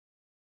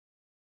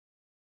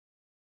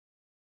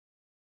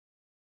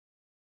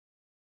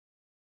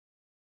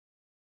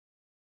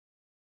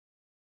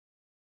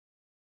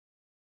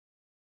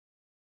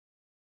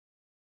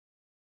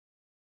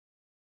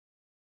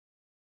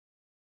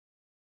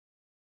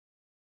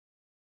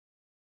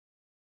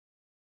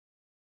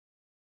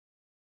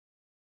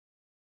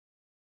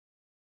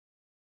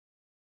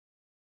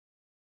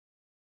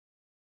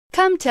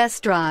Come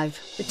test drive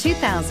the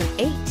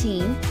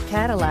 2018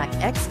 Cadillac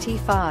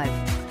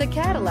XT5. The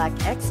Cadillac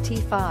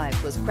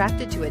XT5 was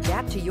crafted to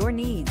adapt to your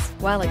needs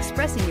while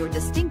expressing your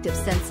distinctive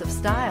sense of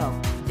style.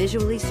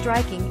 Visually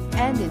striking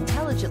and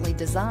intelligently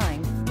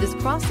designed, this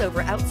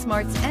crossover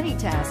outsmarts any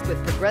task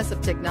with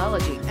progressive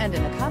technology and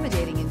an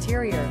accommodating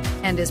interior,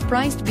 and is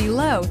priced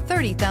below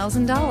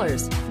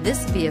 $30,000.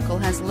 This vehicle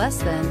has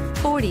less than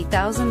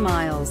 40,000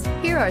 miles.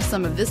 Here are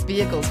some of this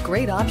vehicle's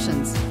great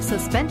options: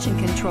 suspension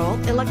control,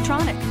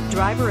 electronic,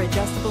 driver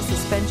adjustable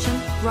suspension,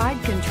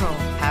 ride control,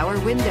 power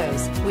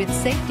windows with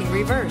safety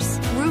reverse,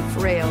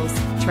 roof rails,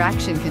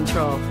 traction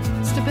control,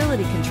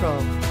 stability control,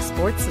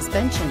 sports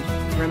suspension,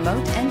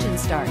 remote engine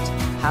start,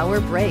 power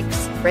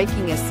brakes,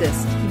 braking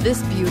assist.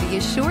 This beauty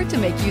is sure to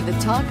make you the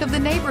talk of the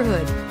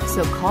neighborhood.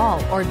 So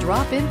call or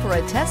drop in for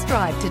a test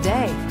drive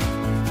today.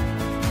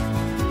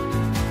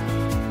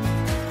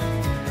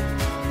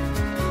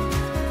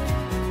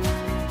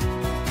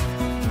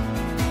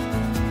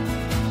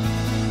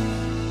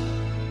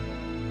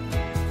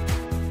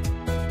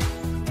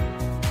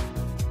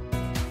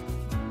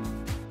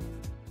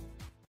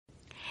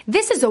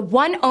 This is a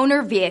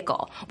one-owner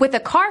vehicle with a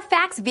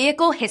Carfax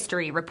Vehicle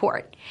History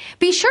Report.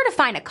 Be sure to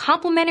find a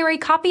complimentary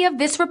copy of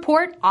this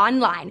report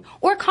online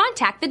or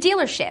contact the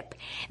dealership.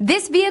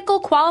 This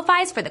vehicle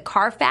qualifies for the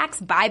Carfax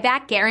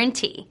Buyback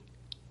Guarantee.